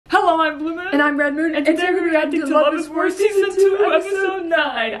I'm Blue Moon. And I'm Red Moon. And today we're reacting to Love is War Season 2, Episode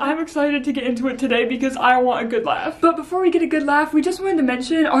 9. I'm excited to get into it today because I want a good laugh. But before we get a good laugh, we just wanted to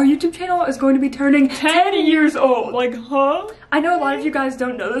mention our YouTube channel is going to be turning 10 years old. Like, huh? I know a lot of you guys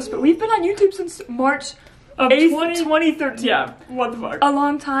don't know this, but we've been on YouTube since March of 2013. Yeah, what the fuck? A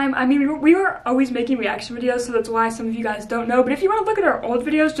long time. I mean, we were always making reaction videos, so that's why some of you guys don't know. But if you want to look at our old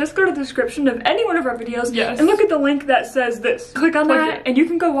videos, just go to the description of any one of our videos and look at the link that says this. Click on that, and you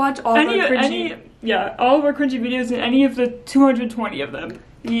can go watch all of our cringy... all of our cringy videos and any of the 220 of them.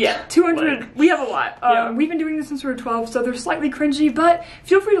 Yeah, 200. We have a lot. We've been doing this since we were 12, so they're slightly cringy, but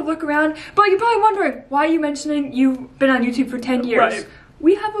feel free to look around. But you're probably wondering, why are you mentioning you've been on YouTube for 10 years? Right.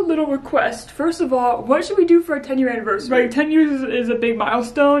 We have a little request. First of all, what should we do for our 10-year anniversary? Right, 10 years is a big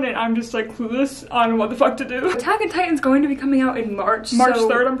milestone, and I'm just like clueless on what the fuck to do. Attack on Titan's going to be coming out in March. March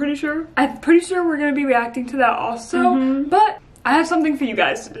 3rd, I'm pretty sure. I'm pretty sure we're going to be reacting to that also, but I have something for you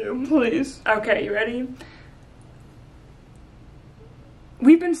guys to do. Please. Okay, you ready?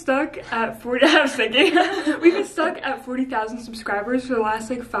 We've been stuck at 40,000 subscribers for the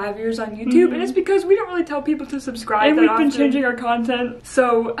last like 5 years on YouTube, and it's because we don't really tell people to subscribe. And we've been changing our content.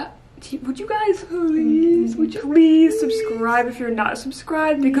 So would you guys please subscribe if you're not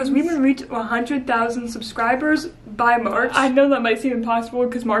subscribed, because we've been reaching 100,000 subscribers by March. I know that might seem impossible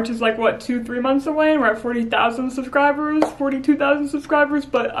because March is like what, 2-3 months away, and we're at 40,000 subscribers, 42,000 subscribers,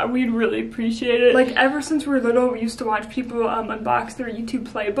 but we'd really appreciate it. Like, ever since we were little, we used to watch people unbox their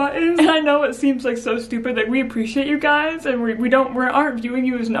YouTube play buttons, and I know it seems like so stupid. Like, we appreciate you guys, and we aren't viewing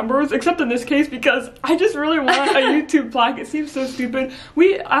you as numbers, except in this case because I just really want a YouTube plaque. It seems so stupid.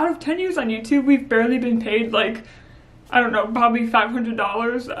 Out of 10 years on YouTube, we've barely been paid like, I don't know, probably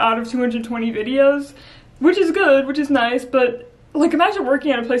 $500 out of 220 videos, which is good, which is nice, but like, imagine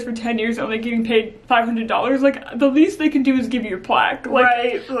working at a place for 10 years and only getting paid $500. Like, the least they can do is give you a plaque. Like,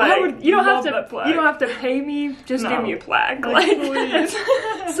 right, like, you don't have to pay me, just give me a plaque. Like, please.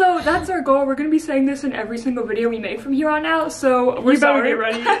 So that's our goal. We're gonna be saying this in every single video we make from here on out, so we better get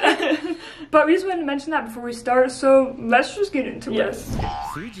ready. But we just wanted to mention that before we start, so let's just get into it.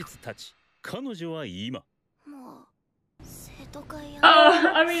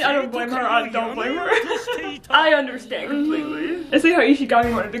 I mean, I don't blame her. I don't blame her. I understand completely. It's like how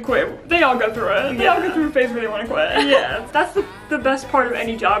Ishigami wanted to quit. They all go through it. They all go through a phase where they want to quit. Yeah, that's the best part of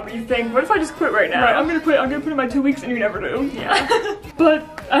any job, where you think, what if I just quit right now? Right, I'm gonna quit. I'm gonna put in my 2 weeks, and you never do. Yeah. But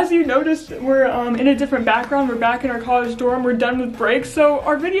as you noticed, we're in a different background. We're back in our college dorm. We're done with breaks, so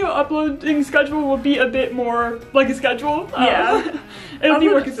our video uploading schedule will be a bit more like a schedule. Yeah. It'll be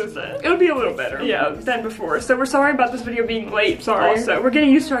more consistent. It'll be a little better than before. So we're sorry about this video being late. Sorry. Also, we're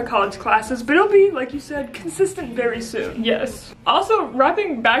getting used to our college classes, but it'll be, like you said, consistent very soon. Yes. Also,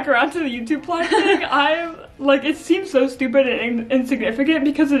 wrapping back around to the YouTube plaque thing, it seems so stupid and insignificant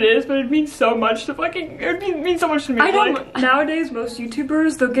because it is, but it means so much to it means so much to me. I know nowadays most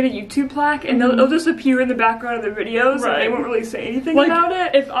YouTubers, they'll get a YouTube plaque and they'll just appear in the background of their videos and they won't really say anything about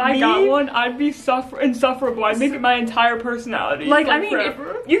it. If I got one, I'd be insufferable. I'd make it my entire personality. Like, I mean, if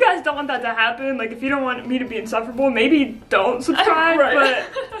you guys don't want that to happen, like, if you don't want me to be insufferable, maybe don't subscribe, but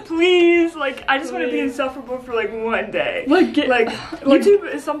please, like, I just want to be insufferable for like one day. YouTube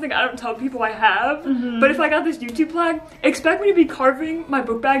is something I don't tell people I have, but if I got this YouTube plaque, expect me to be carving my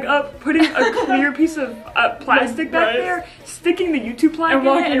book bag up, putting a clear piece of plastic back there, sticking the YouTube plaque and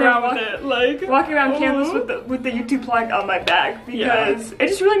walking around with it, like walking around campus with the YouTube plaque on my back, because it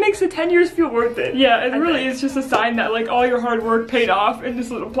just really makes the 10 years feel worth it. Yeah, it really is just a sign that like all your hard work paid off in this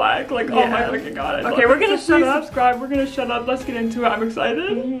little plaque. Like, oh my fucking god. Okay, we're gonna shut up. Subscribe. We're gonna shut up. Let's get into it. I'm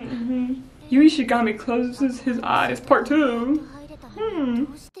excited. Ishigami closes his eyes. Part 2.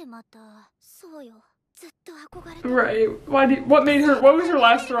 Right. What was her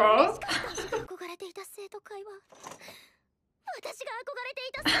last straw?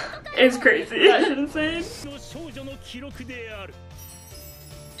 It's crazy. That shit insane.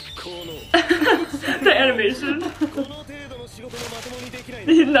 The animation.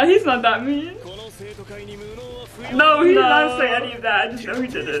 No, he's not that mean. No, he did not say any of that. I just know he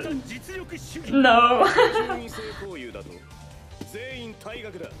did it. No.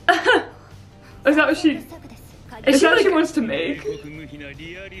 Is that what she wants to make?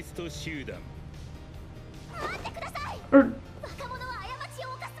 Or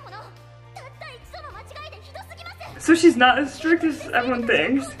so she's not as strict as everyone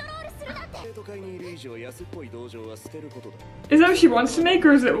thinks. Is that what she wants to make,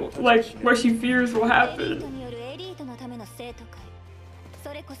 or is it like what she fears will happen?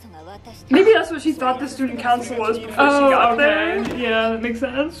 Maybe that's what she thought the student council was before she got there. Yeah, that makes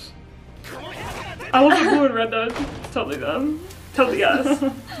sense. I love the blue and red though, it's totally them. Totally us.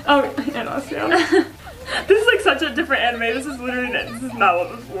 Oh, and us, yeah. This is like such a different anime. This is literally, this is not what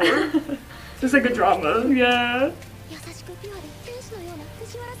it was for. It's like a drama. Yeah.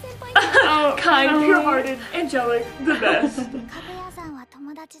 Oh, kind, pure-hearted, angelic, the best.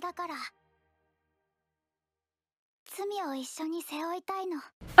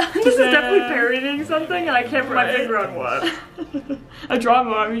 This is definitely parodying something, and I can't put my finger on what. A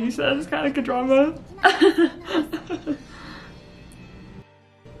drama, I mean, you said it's kind of like a drama.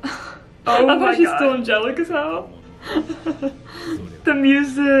 Oh I my thought she's god. still angelic as hell. The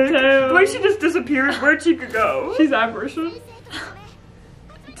music. Damn. The way she just disappeared, where'd she could go? She's apparition.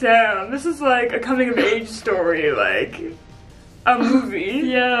 Damn, this is like a coming of age story, like a movie.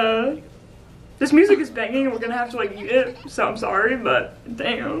 Yeah. This music is banging and we're gonna have to like mute it, so I'm sorry, but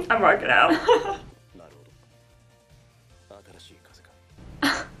damn. I'm rocking out.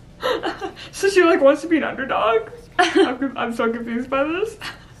 So she like wants to be an underdog? I'm so confused by this.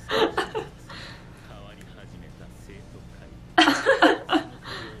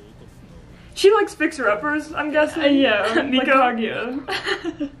 She likes fixer-uppers, I'm guessing. Yeah, Miko. like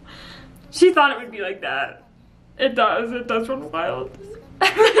Kaguya. She thought it would be like that. It does run wild.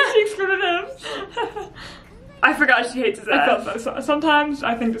 She excluded him. I forgot she hates his ass. I felt that. Sometimes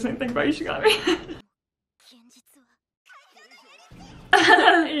I think the same thing about Ishigami.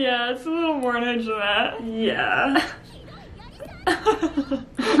 Yeah, it's a little more unhinged than that. Yeah.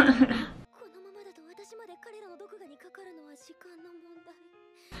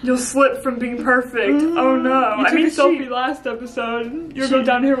 You'll slip from being perfect. Oh no. You took a selfie last episode. You'll go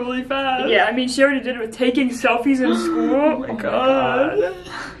down here really fast. Yeah, I mean, she already did it with taking selfies in school. Oh my god.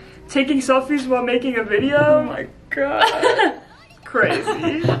 Taking selfies while making a video. Oh my god.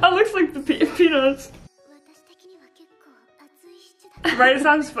 Crazy. That looks like the peanuts. Right, it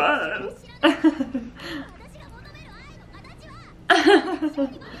sounds fun.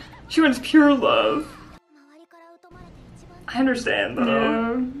 She wants pure love. I understand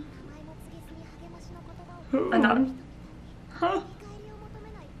though. Yeah. I'm not. Huh?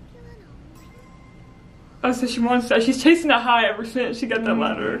 Oh, so she wants that. She's chasing a high ever since she got that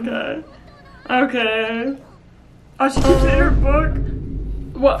letter. Okay. Okay. Oh, she keeps it in her book.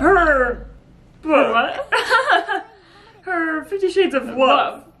 What? Her book. What? Her 50 Shades of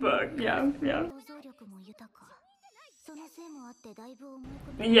Love book. Yeah, yeah.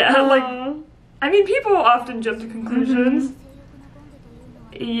 Yeah, like, I mean, people often jump to conclusions.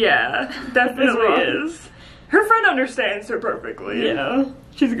 Yeah, definitely is. Her friend understands her perfectly. Yeah,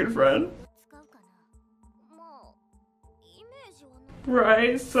 she's a good friend.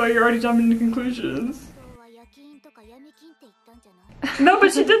 Right, so you're already jumping to conclusions. No,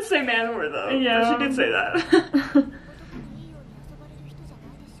 but she did say man whore though. Yeah. She did say that.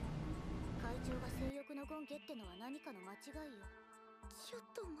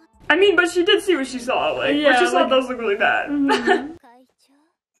 I mean, but she did see what she saw, like, yeah, what she saw like, does look really bad.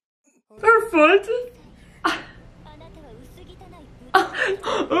 Her foot?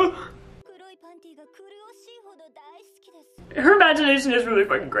 Her imagination is really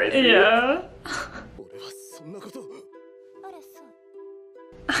fucking crazy. Yeah.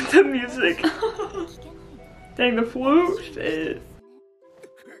 The music. Dang, the flute. Shit.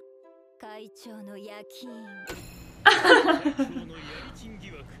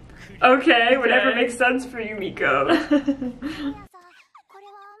 Okay, whatever makes sense for you, Miko.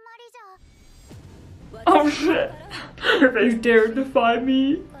 Oh shit. You dared defy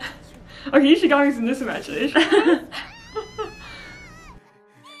me. Okay, Ishigami's in this imagination.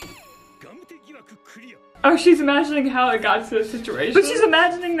 Oh, she's imagining how it got to the situation. But she's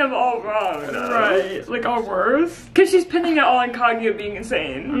imagining them all wrong, though. Right, like all worse. Because she's pinning it all on Kaguya being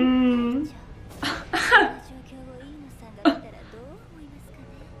insane.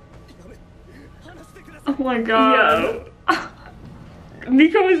 Oh my god. Yeah.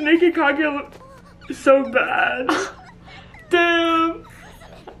 Miko is making Kaguya look so bad. Damn.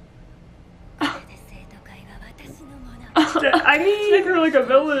 I mean, make her like a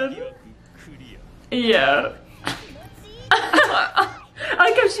villain. Yeah. I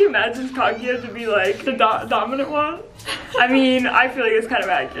like how she imagines Kaguya to be like the dominant one. I mean, I feel like it's kind of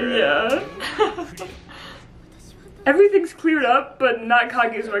accurate. Yeah. Everything's cleared up, but not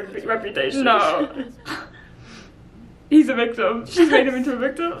Kaguya's reputation. No. He's a victim. She's made him into a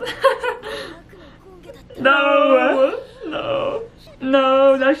victim. No. No.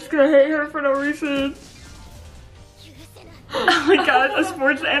 No, now she's gonna hate her for no reason. Oh my god, a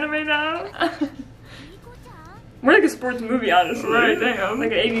sports anime now? More like a sports movie, honestly. Right, damn.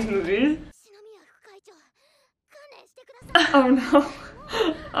 Like an 80s movie. Oh no.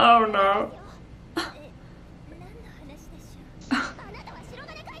 Oh no.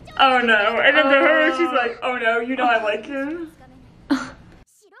 Oh no. And then to her, she's like, oh no, you know I like him.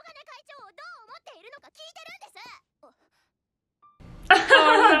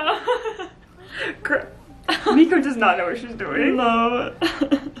 Oh no. Miko does not know what she's doing. No.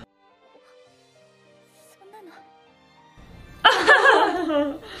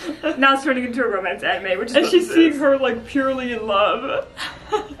 Now it's turning into a romance anime, which is and she's seeing her like purely in love.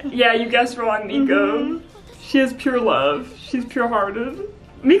 Yeah, you guessed wrong, Miko. She has pure love. She's pure-hearted.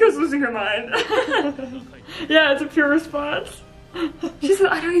 Miko's losing her mind. Yeah, it's a pure response. She said,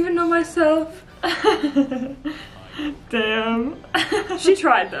 I don't even know myself. Damn. She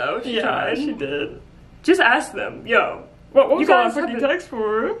tried though. She tried. She did. Just ask them, yo. What was you all guys that fucking text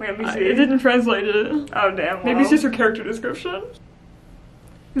for? Wait, let me see. It didn't translate it. Oh damn. Well. Maybe it's just her character description.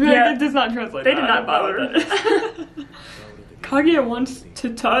 Yeah, it does not translate. They did not bother. Kaguya wants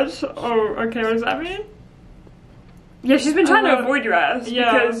to touch. Oh, okay. What does that mean? Yeah, she's been trying to avoid your ass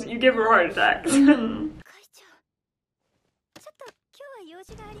because you give her heart attacks.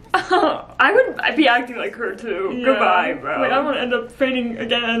 I'd be acting like her too. Yeah. Goodbye, bro. Wait, I want to end up fainting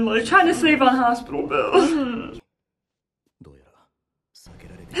again. Like trying to save on hospital bills.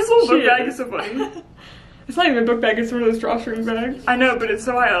 His little book bag is so funny. It's not even a book bag. It's one of those drawstring bags. I know, but it's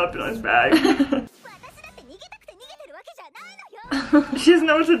so high up in his bag. She doesn't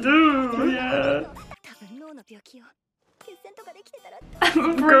know what to do. Yeah.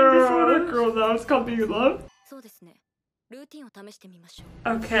 Brain disorder girl though. It's called Being in Love.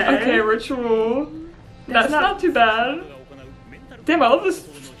 Okay. Okay, ritual. That's not too bad. Damn, I love this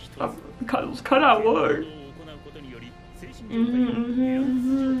cut out look.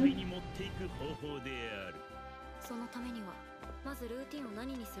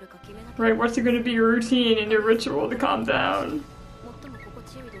 Right, what's it gonna be your routine and your ritual to calm down?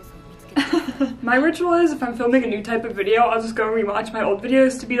 My ritual is if I'm filming a new type of video, I'll just go and rewatch my old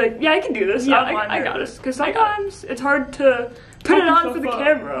videos to be like, yeah, I can do this. Yeah, I got this. Because sometimes it's hard to put it on for the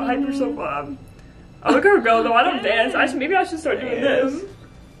camera. Hype yourself up. Oh, look at her go though. I don't dance. Maybe I should start doing this.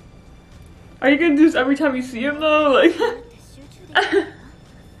 Are you gonna do this every time you see him though? Like,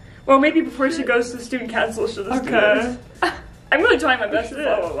 well, maybe before she goes to the student council, she'll just do this. I'm really trying my best to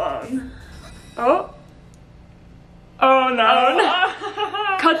follow along. Oh. Oh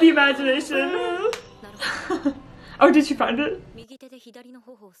no. Cut the imagination. Oh, did she find it?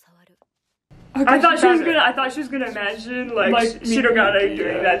 Okay, I thought she was gonna imagine like Shirogane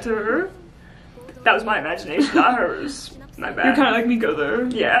doing that to her. That was my imagination, not hers. My bad. You're kind of like Miko there.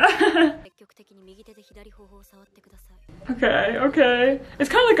 Yeah. Okay. It's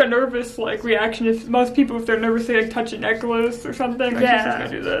kind of like a nervous like reaction. If most people, if they're nervous, they like touch a necklace or something. Like, she's just gonna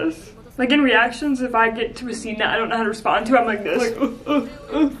do this. Like in reactions, if I get to a scene that I don't know how to respond to, I'm like this.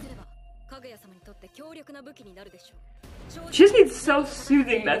 Like, She just needs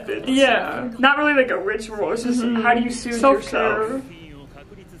self-soothing methods. Yeah. Not really like a ritual. It's just how do you soothe yourself?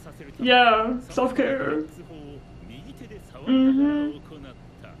 Yeah. Self-care.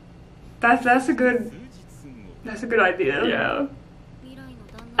 That's a good idea. Yeah.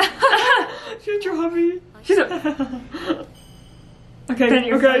 Future hubby. She's a Okay,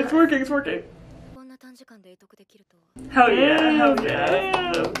 it's working. Hell yeah.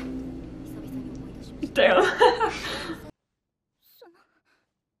 Damn.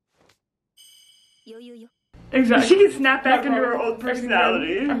 Exactly. She can snap back into her old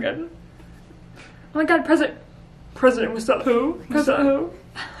personality. I'm good. Oh my god, President, what's up? Who? President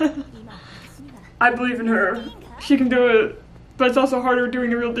who? I believe in her. She can do it, but it's also harder doing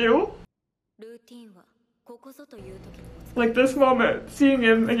the real deal. Like this moment, seeing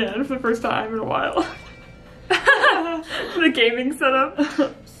him again for the first time in a while. The gaming setup.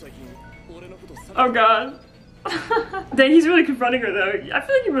 Oh god. Dang, he's really confronting her though. I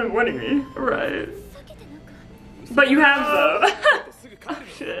feel like you've been warning me. Right. But you have though. Oh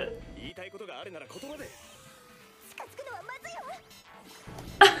shit.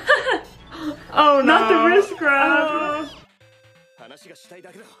 Oh no. Not the wrist grab.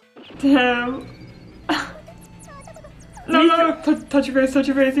 Damn. No. Touch your face. You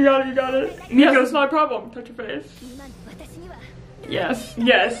got it. Yes, it's not a problem. Touch your face. Yes.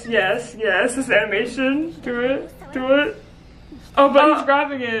 This animation. Do it. Oh, but he's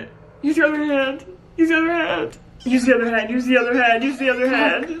grabbing it. Use the other hand. Use the other hand.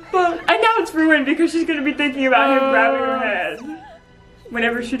 And now it's ruined because she's gonna be thinking about him grabbing her hand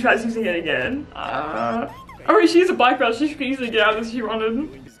whenever she tries using it again. Alright, she's a black belt. She could easily get out of this if she wanted.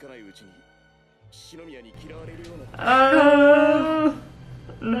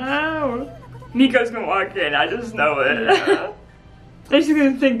 No. Miko's gonna walk in, I just know it. Yeah. Then she's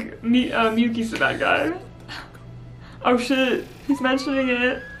gonna think Miyuki's the bad guy. Oh shit, he's mentioning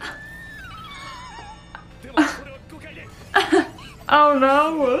it. Oh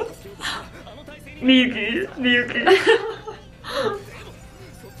no. Miyuki.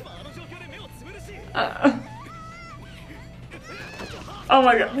 Oh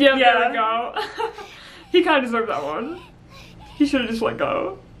my god. Yeah, there we go. He kind of deserved that one. He should have just let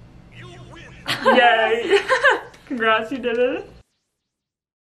go. Yay. Congrats, you did it.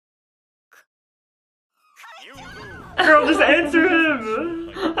 Girl, just answer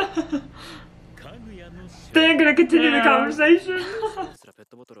him. They ain't gonna continue the conversation.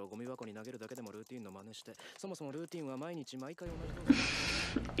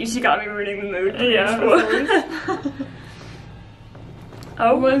 Ishigami ruining the mood. Yeah.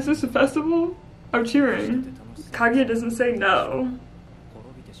 Oh, what is this, a festival? Oh, cheering. Kaguya doesn't say no.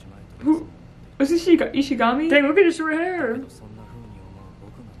 Who? Was this Ishigami? Dang, look at his short hair.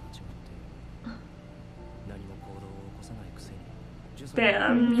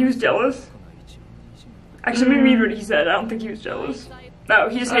 Damn, he was jealous. Actually, let me read what he said. I don't think he was jealous. No,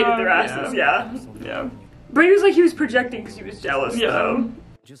 he just hated their asses, yeah. But he was like, he was projecting because he was jealous, though.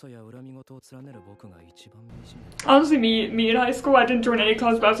 Honestly, me in high school, I didn't join any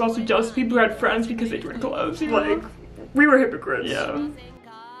clubs, but I was also jealous of people who had friends because they joined clubs. Like, we were hypocrites. Yeah.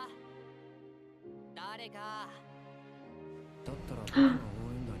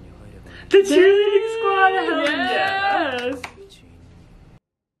 The cheerleading squad, hell yes!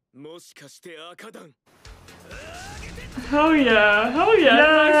 Hell yeah, hell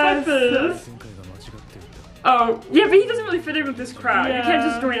yeah, yes. Nice. Oh, yeah, but he doesn't really fit in with this crowd. Yeah. You can't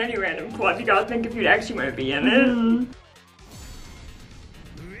just join any random club. You gotta think if you'd actually want to be in it.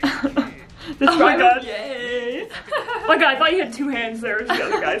 Oh my god. Yay. Oh my god, I thought he had two hands there. It was the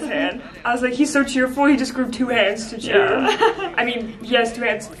other guy's hand. I was like, he's so cheerful, he just grew two hands to cheer. Yeah. I mean, he has two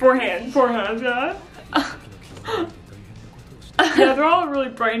hands, four hands. Four hands, yeah. Yeah, they're all really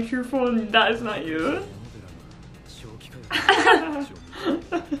bright and cheerful, and that is not you.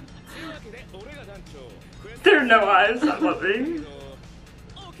 There are no eyes, I'm loving.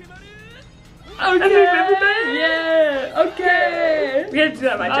 Okay, yeah, okay. We had to do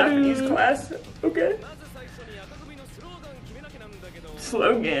that in my Japanese class. Okay.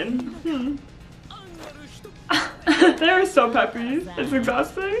 Slogan. They're so peppy. It's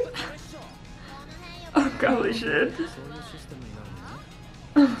exhausting. Oh, golly shit.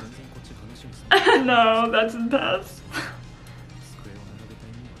 No, that's intense.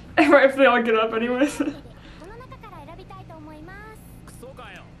 Right, if they all get up anyways.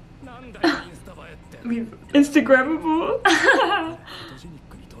 Instagrammable?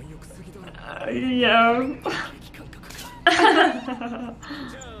 Yeah.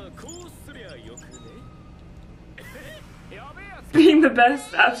 Being the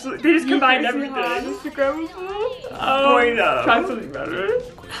best, absolutely. They just combined everything. Instagrammable? Oh, boy, no. Try something better.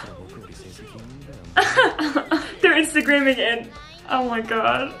 They're Instagramming and oh my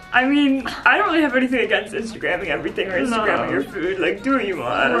god. I mean, I don't really have anything against Instagramming everything or Instagramming your food. Like, do what you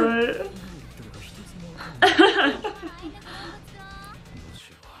want. Right.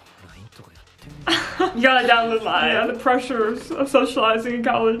 You gotta download Line. Yeah, the pressures of socializing in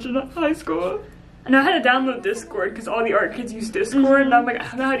college and high school. And I had to download Discord because all the art kids use Discord, and I'm like, I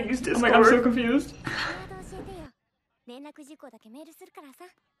don't know how to use Discord. I'm like, I'm so confused.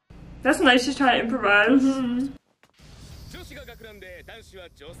 That's nice, she's trying to improvise.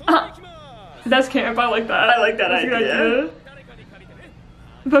 That's camp, I like that. I like that idea.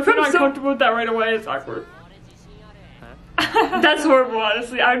 But if you're not comfortable with that right away, it's awkward. That's horrible,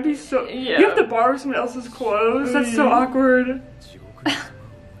 honestly. I'd be so... Yeah. You have to borrow someone else's clothes? That's so awkward.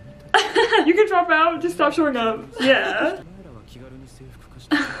 You can drop out, just stop showing up. Yeah.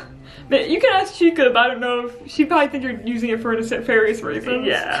 You can ask Chica, but I don't know if... She'd probably think you're using it for nefarious reasons.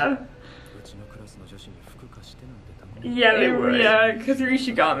 Yeah. Yeah, they would. Yeah, because you're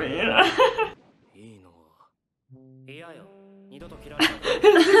Ishigami, you know?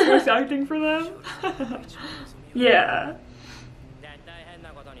 Is this voice acting for them? Yeah.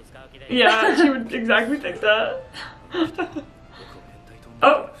 Yeah, she would exactly think that.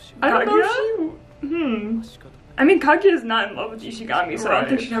 Oh, I don't know if she... I mean, Kaguya is not in love with Ishigami, so I don't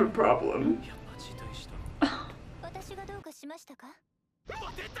think she'd have a problem.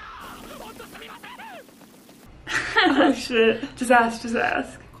 Oh shit. Just ask, just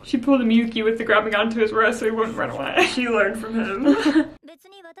ask. She pulled a Miyuki with the grabbing onto his wrist so he wouldn't run away. She learned from him.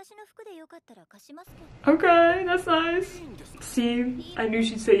 Okay, that's nice. See, I knew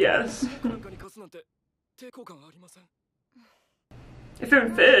she'd say yes. If it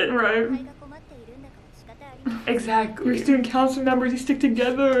would fit. Right. Exactly. Your student council members, you stick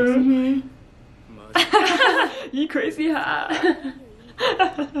together. Yee-Crazy hat.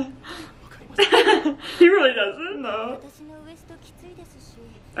 He really doesn't. No.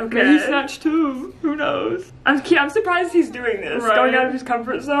 Okay. Maybe he snatched too. Who knows? I'm surprised he's doing this. Right. Going out of his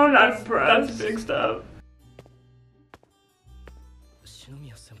comfort zone. I'm impressed. That's a big step.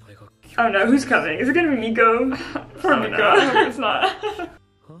 Oh no, who's coming? Is it gonna be Miko? Poor Miko. No. I hope it's not.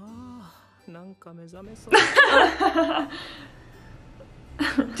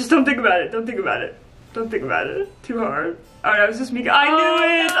 Just don't think about it. Don't think about it. Don't think about it. Too hard. Oh no, it's just Miko. I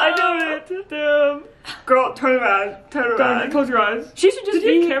knew it! I knew it! Damn. Girl, turn around. Turn around. Close your eyes. She should just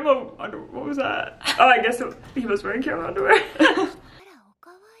be be camo under. What was that? Oh, I guess he was wearing camo underwear.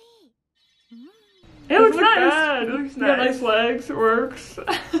 It looks nice. Bad. It looks You got nice. nice legs. It works.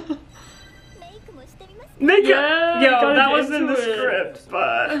 Makeup. Yeah, Yo, gotta that get was in into the it. script,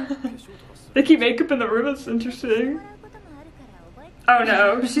 but They keep makeup in the room. That's interesting. oh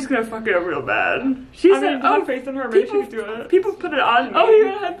no, she's gonna fuck it up real bad. She's have faith in her. Maybe she people, can do it. people put it on me. Oh, he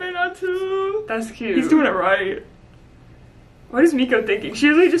got a headband on too. That's cute. He's doing it right. What is Miko thinking? She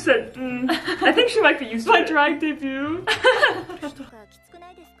really just said, I think she might be used to My it. drag debut.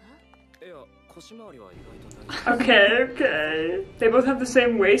 Okay. They both have the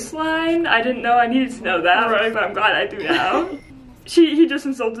same waistline. I didn't know I needed to know that, Right. but I'm glad I do now. He just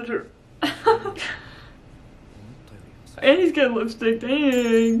insulted her. And he's getting lipstick.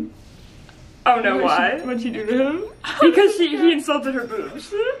 Dang. Oh no, why? What'd she do to him? Because he insulted her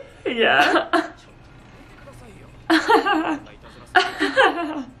boobs. Yeah.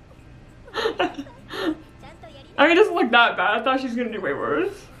 I mean, it doesn't look that bad. I thought she was gonna do way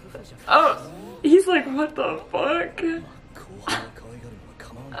worse. Oh, he's like, what the fuck?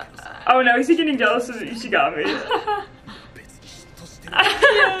 Oh no, is he getting jealous of Ishigami?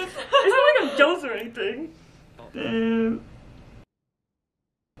 Yes. It's not like I'm jealous or anything.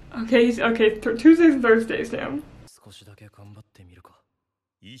 Okay, okay. Tuesdays and Thursdays, Sam.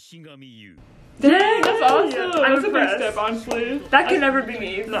 Dang, that's awesome. Yeah, I'm that's a big impressed. step, honestly. That can never be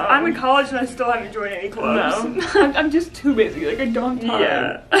me. No. I'm in college and I still haven't joined any clubs. No, I'm just too busy. Like I don't have time.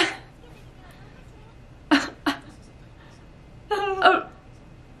 Yeah. Oh.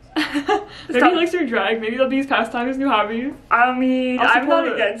 Maybe he likes doing drag. Maybe that'll be his pastime, his new hobby. I mean, I'll I'm not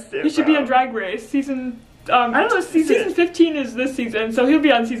support against it. He should be bro. on Drag Race season. I don't know. Season 15 is this season, so he'll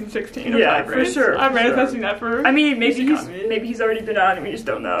be on season 16 of Yeah, Drag for Race. sure, I'm for manifesting that for. I mean, maybe Ishigami. he's already been on and we just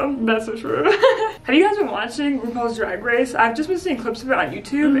don't know. That's so true. Have you guys been watching RuPaul's Drag Race? I've just been seeing clips of it on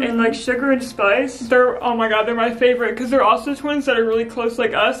YouTube and like Sugar and Spice. Oh my god, they're my favorite because they're also twins that are really close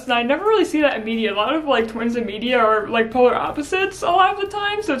like us, and I never really see that in media. A lot of like twins in media are like polar opposites a lot of the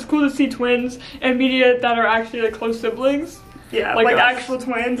time, so it's cool to see twins in media that are actually like close siblings. Yeah, Like like us. actual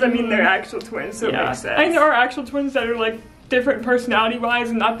twins. I mean, they're actual twins, so it makes sense. I mean, there are actual twins that are like different personality wise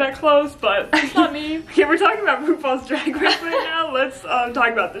and not that close, but it's not me. Okay, we're talking about RuPaul's Drag Race right now. Let's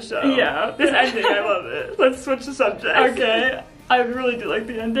talk about the show. Yeah. This ending, I love it. Let's switch the subject. Okay. I really do like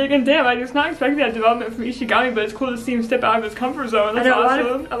the ending, and damn, I was not expecting that development from Ishigami, but it's cool to see him step out of his comfort zone. That's I know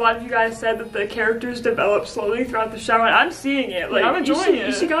awesome. a lot of you guys said that the characters develop slowly throughout the show, and I'm seeing it. Like, I'm enjoying it.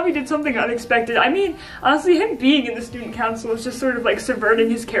 Ishigami did something unexpected. I mean, honestly, him being in the student council is just sort of like subverting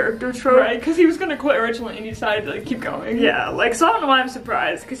his character trope. Right, because he was gonna quit originally, and he decided to like, keep going. Yeah, like, so I don't know why I'm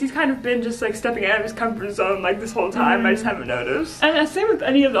surprised, because he's kind of been just like stepping out of his comfort zone like this whole time. I just haven't noticed. And same with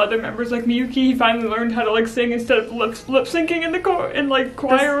any of the other members, like Miyuki, he finally learned how to like sing instead of lip syncing in the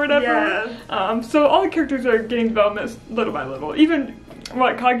choir or whatever. Yeah. So all the characters are getting development little by little. Even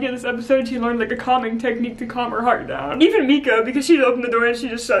Kaguya this episode, she learned like a calming technique to calm her heart down. Even Miko, because she'd open the door and she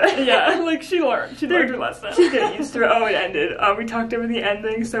just shut it. Yeah, like she learned her lesson. She's getting used to it. Oh, it ended. We talked over the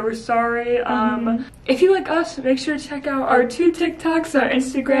ending, so we're sorry. If you like us, make sure to check out our 2 TikToks, our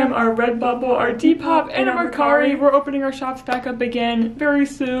Instagram, our Redbubble, our Depop, and our Mercari. We're opening our shops back up again very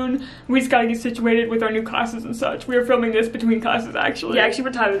soon. We just gotta get situated with our new classes and such. We are filming this between classes, actually. Yeah, actually,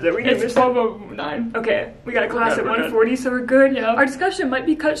 what time is it? It's 12:09. Okay, we got a class at We're good. 1:40, so we're good. Yeah. Our discussion might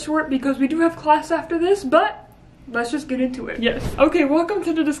be cut short because we do have class after this, but let's just get into it. Yes. Okay, welcome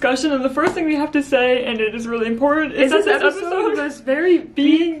to the discussion, and the first thing we have to say, and it is really important, is that this episode was very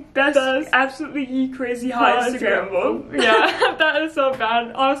being best, best absolutely Yee-Crazy hot Instagrammable. Yeah, that is so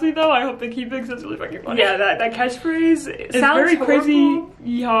bad. Honestly, though, I hope they keep it because it's really fucking funny. Yeah, that catchphrase It's sounds very horrible. crazy.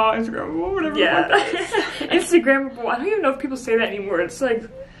 Yee-Haw, Instagrammable, whatever. Yeah, the fuck that is. Instagrammable. I don't even know if people say that anymore. It's like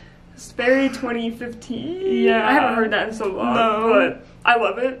it's very 2015. Yeah. I haven't heard that in so long. No. But I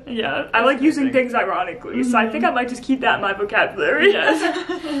love it. Yeah. I like using things ironically, so I think I might just keep that in my vocabulary.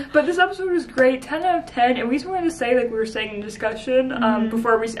 Yes. But this episode was great, 10 out of 10, and we just wanted to say, like we were saying in discussion,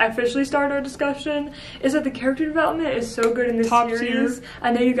 before we officially started our discussion, is that the character development is so good in this series. Tier.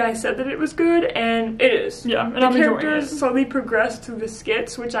 I know you guys said that it was good, and it is. Yeah, and the characters slowly progress through the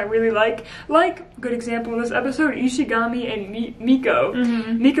skits, which I really like. Like, good example in this episode, Ishigami and Miko.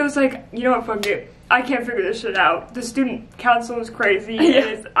 Miko's like, you know what, fuck it. I can't figure this shit out. The student council is crazy.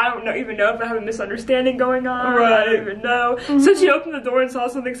 And I don't even know if I have a misunderstanding going on. Right. I don't even know. So she opened the door and saw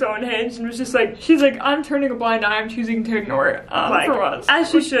something so unhinged and was just like, she's like, I'm turning a blind eye. I'm choosing to ignore it for once.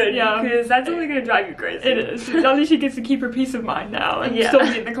 As she should, because that's only going to drive you crazy. It is. At least she gets to keep her peace of mind now and still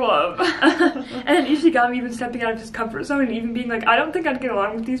be in the club. And Ishigami even stepping out of his comfort zone and even being like, I don't think I'd get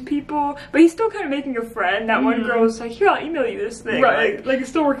along with these people. But he's still kind of making a friend. That one girl was like, here, I'll email you this thing. Right. Like, it's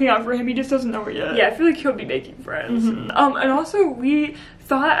still working out for him. He just doesn't know it yet. Yeah, I feel like he'll be making friends. And also we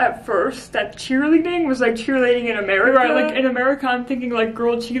thought at first that cheerleading was like cheerleading in America. Right, like in America I'm thinking like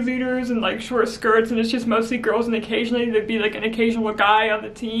girl cheerleaders and like short skirts and it's just mostly girls and occasionally there'd be like an occasional guy on the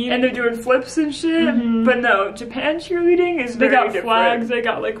team. And they're doing flips and shit. But no, Japan cheerleading is very different. They got flags, they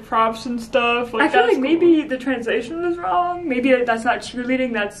got like props and stuff. Like, I feel like maybe the translation was wrong. Maybe that's not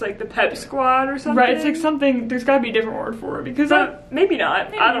cheerleading, that's like the pep squad or something. Right, it's like something, there's gotta be a different word for it because maybe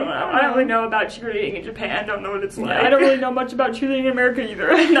not. I don't know. I don't really know about cheerleading in Japan. I don't know what it's like. I don't really know much about cheerleading in America either.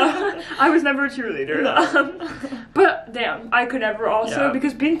 No, I was never a cheerleader. No. But damn, I could never also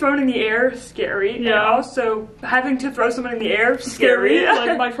because being thrown in the air, scary. And also having to throw someone in the air, scary.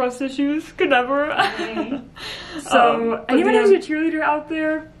 Like my trust issues, could never. So anyone who's a cheerleader out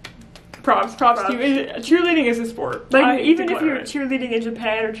there, props to you. Cheerleading is a sport. Like even if you're cheerleading in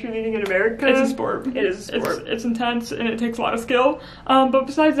Japan or cheerleading in America, it's a sport. It is a sport. It's intense and it takes a lot of skill. But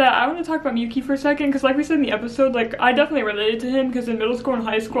besides that, I want to talk about Miyuki for a second because, like we said in the episode, like I definitely related to him because in middle school and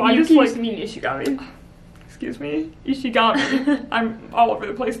high school, I just like mean Ishigami. Excuse me, Ishigami. I'm all over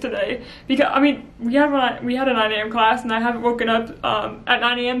the place today because I mean we had a 9 a.m. class and I haven't woken up at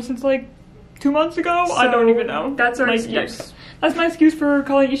 9 a.m. since like 2 months ago. So I don't even know. That's our excuse. That's my excuse for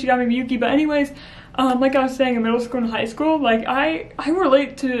calling Ishigami Miyuki. But anyways, like I was saying, in middle school and high school, like I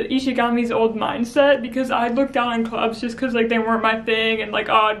relate to Ishigami's old mindset because I looked down on clubs just because like they weren't my thing and like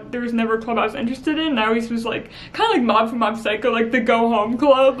there was never a club I was interested in. And I always was like kind of like Mob from Mob Psycho, like the go home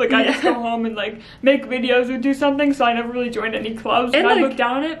club. Like I just go home and like make videos or do something. So I never really joined any clubs. And I looked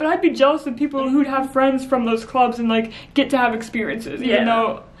down on it, but I'd be jealous of people who'd have friends from those clubs and like get to have experiences, even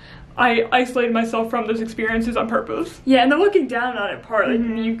though I isolated myself from those experiences on purpose. Yeah, and the looking down on it part, like,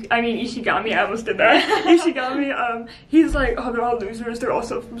 Ishigami, I almost did that. Ishigami, he's like, oh, they're all losers, they're all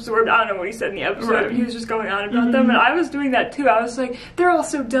self-absorbed. I don't know what he said in the episode, but he was just going on about them, and I was doing that too. I was like, they're all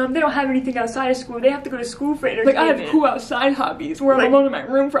so dumb, they don't have anything outside of school, they have to go to school for entertainment. Like, I have cool outside hobbies, where I'm alone in my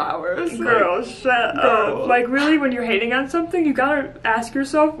room for hours. Girl, shut up. Like, really, when you're hating on something, you gotta ask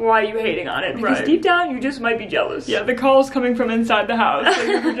yourself, why are you hating on it? Because deep down, you just might be jealous. Yeah, the call's coming from inside the house, so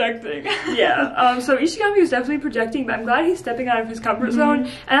you're projecting. So Ishigami was definitely projecting, but I'm glad he's stepping out of his comfort zone,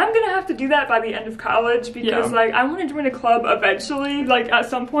 and I'm gonna have to do that by the end of college because like I want to join a club eventually, like at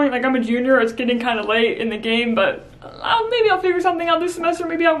some point. Like I'm a junior, it's getting kind of late in the game, but maybe I'll figure something out this semester,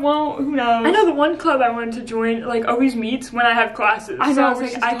 maybe I won't, who knows. I know the one club I wanted to join like always meets when I have classes, I was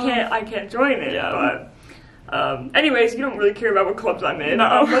like I can't join it, but anyways, you don't really care about what clubs I'm in.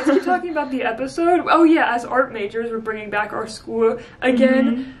 Let's keep talking about the episode. Oh yeah, as art majors, we're bringing back our school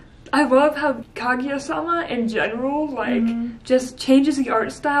again. I love how Kaguya-sama in general, like, just changes the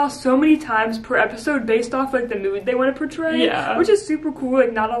art style so many times per episode based off, like, the mood they want to portray. Which is super cool.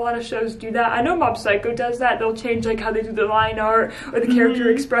 Like, not a lot of shows do that. I know Mob Psycho does that. They'll change, like, how they do the line art or the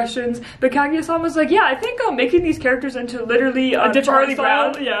character expressions. But Kaguya-sama's like, yeah, I think making these characters into literally a different Charlie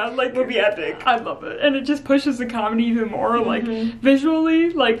Brown, like, would be epic. I love it. And it just pushes the comedy even more, like, visually.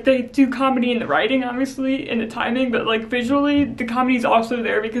 Like, they do comedy in the writing, obviously, in the timing, but, like, visually, the comedy's also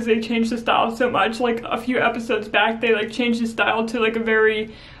there because they changed the style so much. Like a few episodes back they like changed the style to like a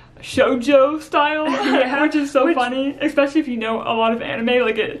very shoujo style, which is so funny, especially if you know a lot of anime.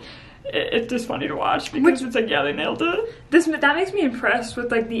 Like it's just funny to watch because it's like, yeah, they nailed it. That makes me impressed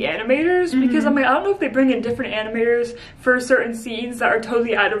with like the animators because I'm like, I don't know if they bring in different animators for certain scenes that are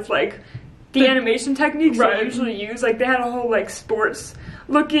totally out of like the animation techniques they usually use. Like, they had a whole, like, sports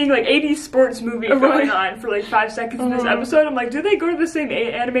looking, like, 80s sports movie going on for, like, 5 seconds in this episode. I'm like, do they go to the same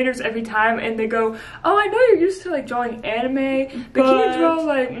animators every time? And they go, oh, I know you're used to, like, drawing anime, but can you draw,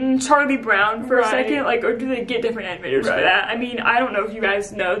 like, Charlie Brown for a second? Like, or do they get different animators for that? I mean, I don't know if you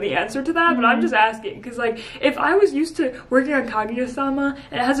guys know the answer to that, but I'm just asking. Because, like, if I was used to working on Kaguya-sama,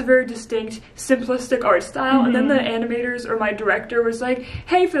 and it has a very distinct, simplistic art style, and then the animators or my director was like,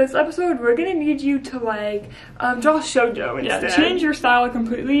 hey, for this episode, we're gonna need you to, like, draw shoujo instead. Yeah, change your style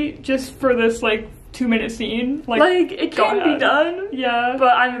completely just for this, like, 2-minute scene. Like it can be done. Yeah.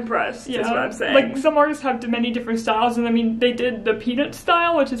 But I'm impressed, is what I'm saying. Like, some artists have many different styles, and I mean, they did the Peanut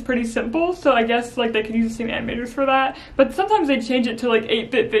style, which is pretty simple, so I guess, like, they could use the same animators for that. But sometimes they change it to, like,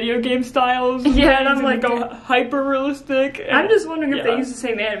 8-bit video game styles. Yeah, and I'm like, go hyper-realistic. I'm just wondering if they use the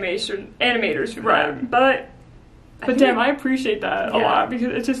same animators for that. But damn, I appreciate that a lot, because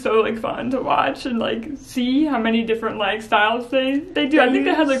it's just so, like, fun to watch and, like, see how many different, like, styles they do. I think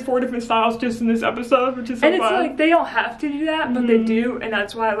they had, like, 4 different styles just in this episode, which is so fun. And it's like, they don't have to do that, but they do, and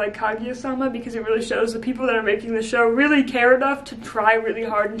that's why I like Kaguya-sama, because it really shows the people that are making the show really care enough to try really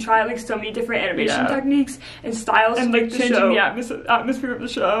hard and try, like, so many different animation techniques and styles and, like, changing the atmosphere of the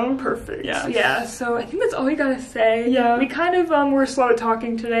show. Perfect. Yeah, so I think that's all we gotta say. Yeah. We kind of were slow at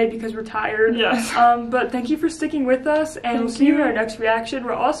talking today because we're tired. Yes. But thank you for sticking with us, and we'll see you in our next reaction.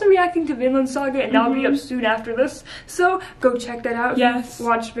 We're also reacting to Vinland Saga, and that'll be up soon after this, so go check that out. Yes.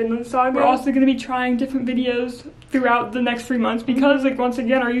 Watch Vinland Saga. We're also going to be trying different videos throughout the next 3 months, because, like, once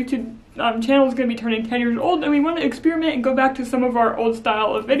again, our YouTube channel is going to be turning 10 years old, and we want to experiment and go back to some of our old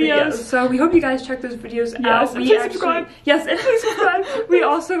style of videos. So we hope you guys check those videos out. And please subscribe. Yes, and please subscribe. We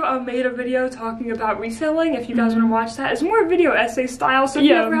also made a video talking about reselling. If you guys want to watch that, it's more video essay style, so if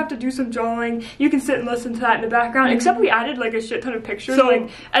you ever have to do some drawing, you can sit and listen to that in the background. Except we added, like, a shit ton of pictures, so, like,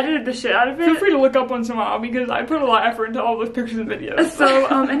 edited the shit out of it. Feel free to look up once in a while, because I put a lot of effort into all those pictures and videos. So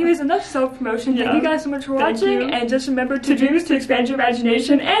anyways, enough self-promotion. Thank you guys so much for watching, and just remember to dream is to expand your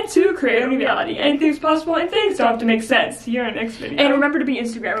imagination and to create a new reality. Anything's possible, and things don't have to make sense. See you in our next video. And remember to be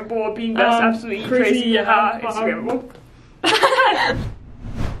Instagrammable, being best, absolutely crazy, Instagrammable.